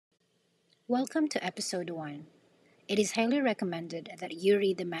Welcome to episode 1. It is highly recommended that you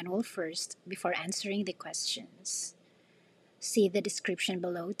read the manual first before answering the questions. See the description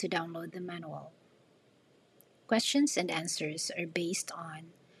below to download the manual. Questions and answers are based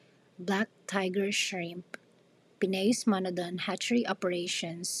on black tiger shrimp, Pineus MONODON hatchery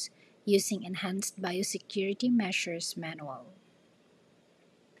operations using enhanced biosecurity measures manual.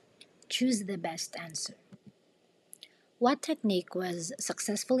 Choose the best answer. What technique was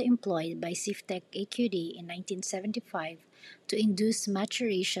successfully employed by SIFTEC AQD in 1975 to induce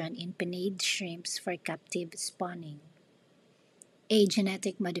maturation in pinnate shrimps for captive spawning? A.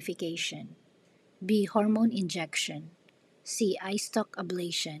 Genetic modification. B. Hormone injection. C. Eye stalk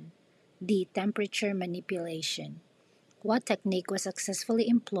ablation. D. Temperature manipulation. What technique was successfully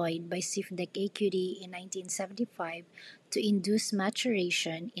employed by SIFTEC AQD in 1975 to induce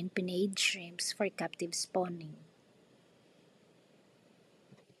maturation in pinnate shrimps for captive spawning?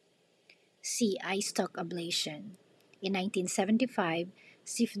 C. Eye stalk ablation. In 1975,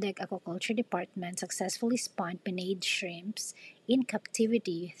 SIFDEC Aquaculture Department successfully spawned pinnate shrimps in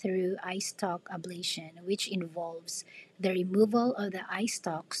captivity through eye stalk ablation, which involves the removal of the eye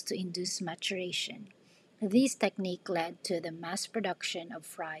stalks to induce maturation. This technique led to the mass production of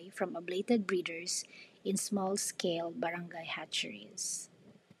fry from ablated breeders in small-scale barangay hatcheries.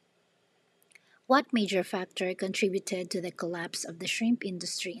 What major factor contributed to the collapse of the shrimp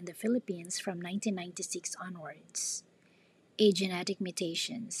industry in the Philippines from 1996 onwards? A. Genetic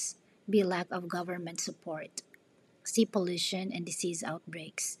mutations. B. Lack of government support. C. Pollution and disease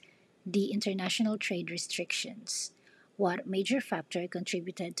outbreaks. D. International trade restrictions. What major factor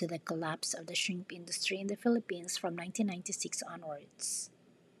contributed to the collapse of the shrimp industry in the Philippines from 1996 onwards?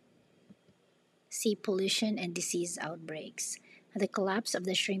 C. Pollution and disease outbreaks. The collapse of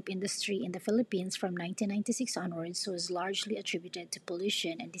the shrimp industry in the Philippines from 1996 onwards was largely attributed to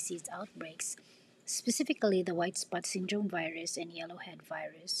pollution and disease outbreaks, specifically the white spot syndrome virus and yellowhead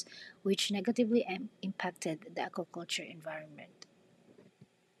virus, which negatively impacted the aquaculture environment.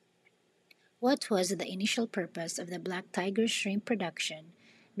 What was the initial purpose of the black tiger shrimp production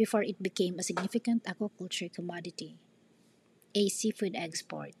before it became a significant aquaculture commodity? A. Seafood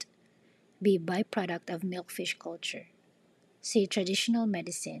export. B. Byproduct of milkfish culture. C. Traditional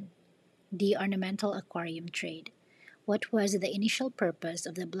medicine. D. Ornamental aquarium trade. What was the initial purpose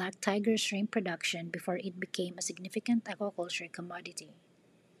of the black tiger shrimp production before it became a significant aquaculture commodity?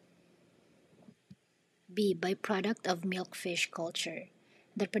 B. Byproduct of milkfish culture.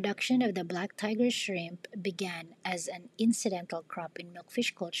 The production of the black tiger shrimp began as an incidental crop in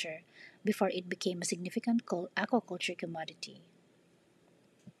milkfish culture before it became a significant aquaculture commodity.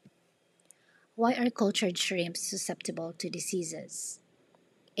 Why are cultured shrimps susceptible to diseases?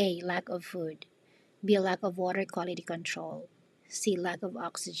 A. Lack of food. B. Lack of water quality control. C. Lack of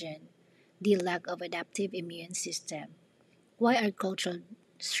oxygen. D. Lack of adaptive immune system. Why are cultured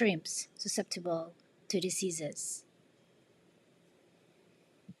shrimps susceptible to diseases?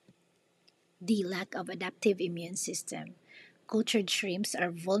 D. Lack of adaptive immune system. Cultured shrimps are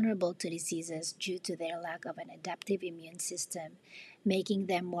vulnerable to diseases due to their lack of an adaptive immune system, making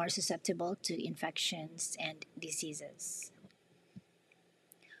them more susceptible to infections and diseases.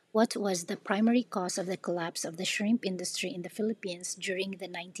 What was the primary cause of the collapse of the shrimp industry in the Philippines during the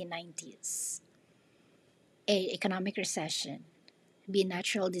 1990s? A. Economic recession. B.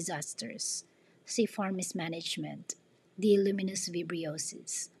 Natural disasters. C. Farm mismanagement. D. Luminous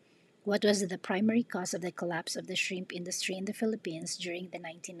vibriosis. What was the primary cause of the collapse of the shrimp industry in the Philippines during the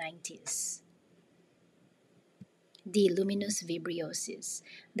 1990s? D. Luminous vibriosis.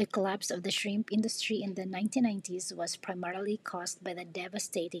 The collapse of the shrimp industry in the 1990s was primarily caused by the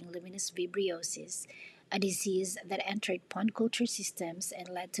devastating luminous vibriosis, a disease that entered pond culture systems and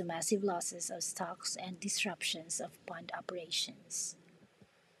led to massive losses of stocks and disruptions of pond operations.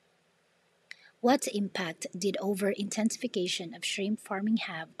 What impact did over-intensification of shrimp farming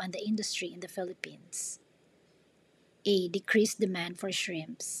have on the industry in the Philippines? A. Decreased demand for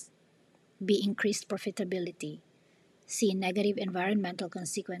shrimps. B. Increased profitability. C. Negative environmental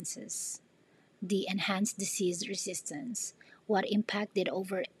consequences. D. Enhanced disease resistance. What impact did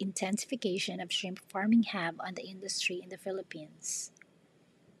over-intensification of shrimp farming have on the industry in the Philippines?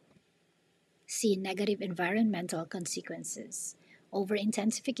 C. Negative environmental consequences.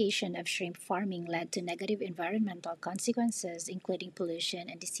 Over-intensification of shrimp farming led to negative environmental consequences, including pollution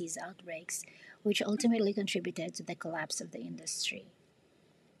and disease outbreaks, which ultimately contributed to the collapse of the industry.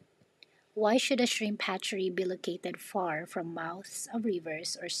 Why should a shrimp hatchery be located far from mouths of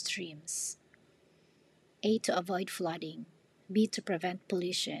rivers or streams? A. To avoid flooding. B. To prevent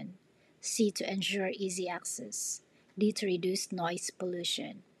pollution. C. To ensure easy access. D. To reduce noise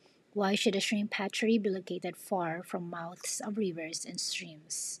pollution. Why should a shrimp hatchery be located far from mouths of rivers and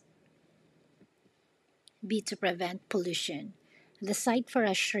streams? B. To prevent pollution. The site for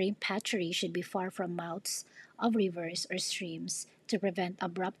a shrimp hatchery should be far from mouths of rivers or streams to prevent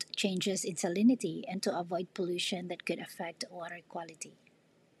abrupt changes in salinity and to avoid pollution that could affect water quality.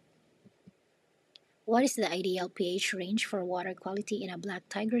 What is the ideal pH range for water quality in a black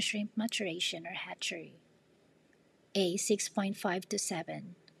tiger shrimp maturation or hatchery? A. 6.5 to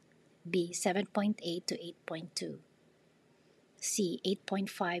 7. B. 7.8 to 8.2. C.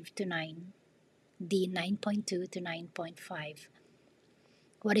 8.5 to 9. D. 9.2 to 9.5.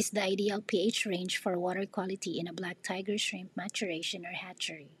 What is the ideal pH range for water quality in a black tiger shrimp maturation or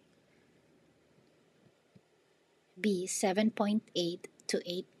hatchery? B. 7.8 to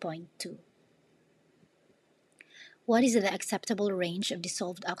 8.2. What is the acceptable range of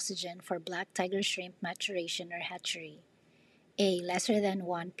dissolved oxygen for black tiger shrimp maturation or hatchery? A. Lesser than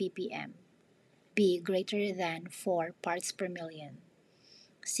 1 ppm. B. Greater than 4 parts per million.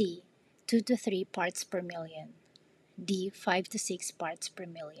 C. 2 to 3 parts per million. D. 5 to 6 parts per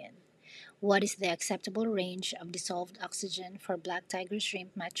million. What is the acceptable range of dissolved oxygen for black tiger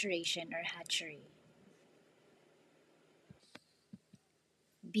shrimp maturation or hatchery?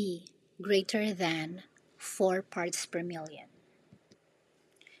 B. Greater than 4 parts per million.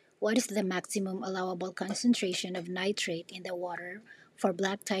 What is the maximum allowable concentration of nitrate in the water for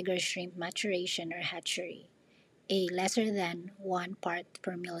black tiger shrimp maturation or hatchery? A. Lesser than 1 part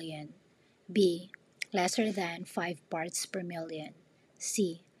per million. B. Lesser than 5 parts per million.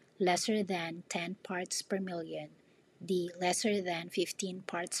 C. Lesser than 10 parts per million. D. Lesser than 15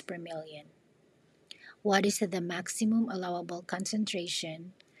 parts per million. What is the maximum allowable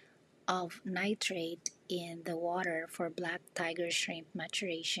concentration of nitrate in the water for black tiger shrimp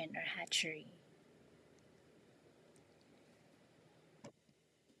maturation or hatchery?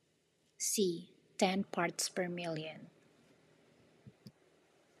 C. 10 parts per million.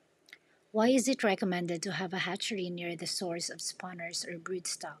 Why is it recommended to have a hatchery near the source of spawners or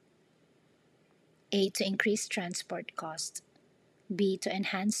broodstock? A. To increase transport cost. B. To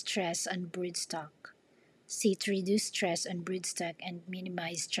enhance stress on broodstock. C. To reduce stress on broodstock and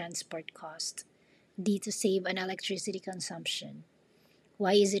minimize transport cost. D. To save on electricity consumption.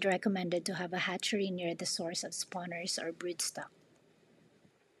 Why is it recommended to have a hatchery near the source of spawners or broodstock?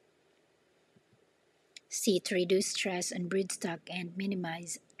 C. To reduce stress on broodstock and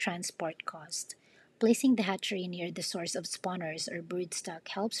minimize transport cost. Placing the hatchery near the source of spawners or broodstock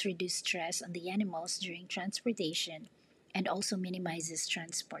helps reduce stress on the animals during transportation and also minimizes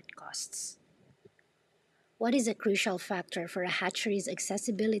transport costs. What is a crucial factor for a hatchery's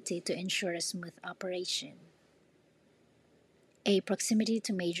accessibility to ensure a smooth operation? A. Proximity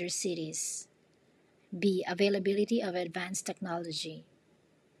to major cities. B. Availability of advanced technology.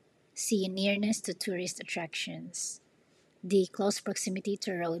 C. Nearness to tourist attractions. D. Close proximity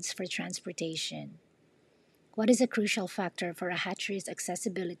to roads for transportation. What is a crucial factor for a hatchery's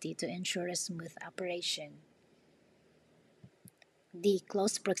accessibility to ensure a smooth operation? D.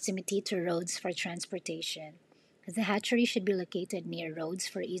 Close proximity to roads for transportation. The hatchery should be located near roads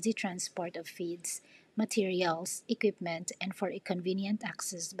for easy transport of feeds, materials, equipment, and for a convenient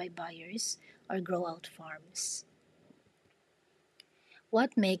access by buyers or grow-out farms.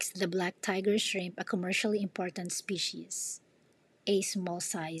 What makes the black tiger shrimp a commercially important species? A. Small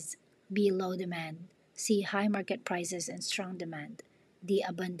size. B. Low demand. C. High market prices and strong demand. D.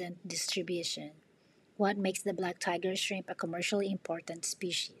 Abundant distribution. What makes the black tiger shrimp a commercially important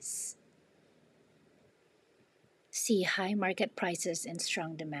species? C. High market prices and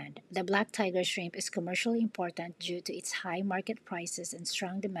strong demand. The black tiger shrimp is commercially important due to its high market prices and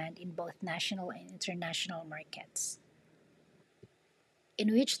strong demand in both national and international markets.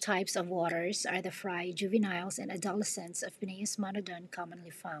 In which types of waters are the fry, juveniles, and adolescents of Penaeus monodon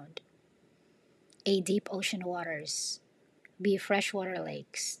commonly found? A. Deep ocean waters. B. Freshwater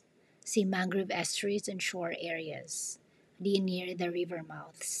lakes. C. Mangrove estuaries and shore areas. D. Near the river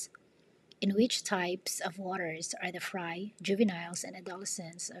mouths. In which types of waters are the fry, juveniles, and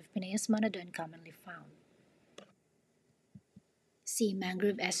adolescents of Penaeus monodon commonly found? C.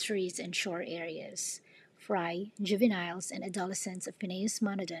 Mangrove estuaries and shore areas. Fry, juveniles, and adolescents of Penaeus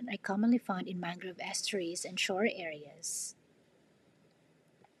monodon are commonly found in mangrove estuaries and shore areas.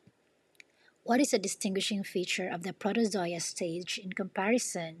 What is a distinguishing feature of the protozoa stage in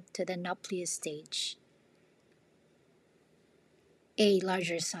comparison to the nauplius stage? A.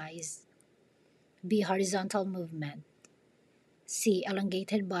 Larger size. B. Horizontal movement. C.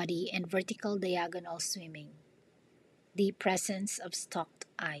 Elongated body and vertical diagonal swimming. D. Presence of stalked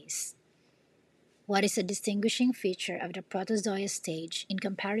eyes. What is a distinguishing feature of the protozoa stage in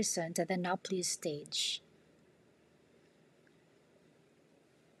comparison to the nauplius stage?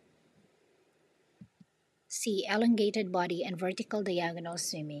 C. Elongated body and vertical diagonal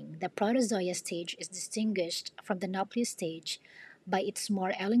swimming. The protozoa stage is distinguished from the nauplius stage by its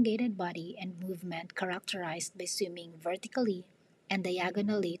more elongated body and movement characterized by swimming vertically and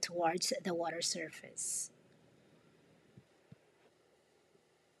diagonally towards the water surface.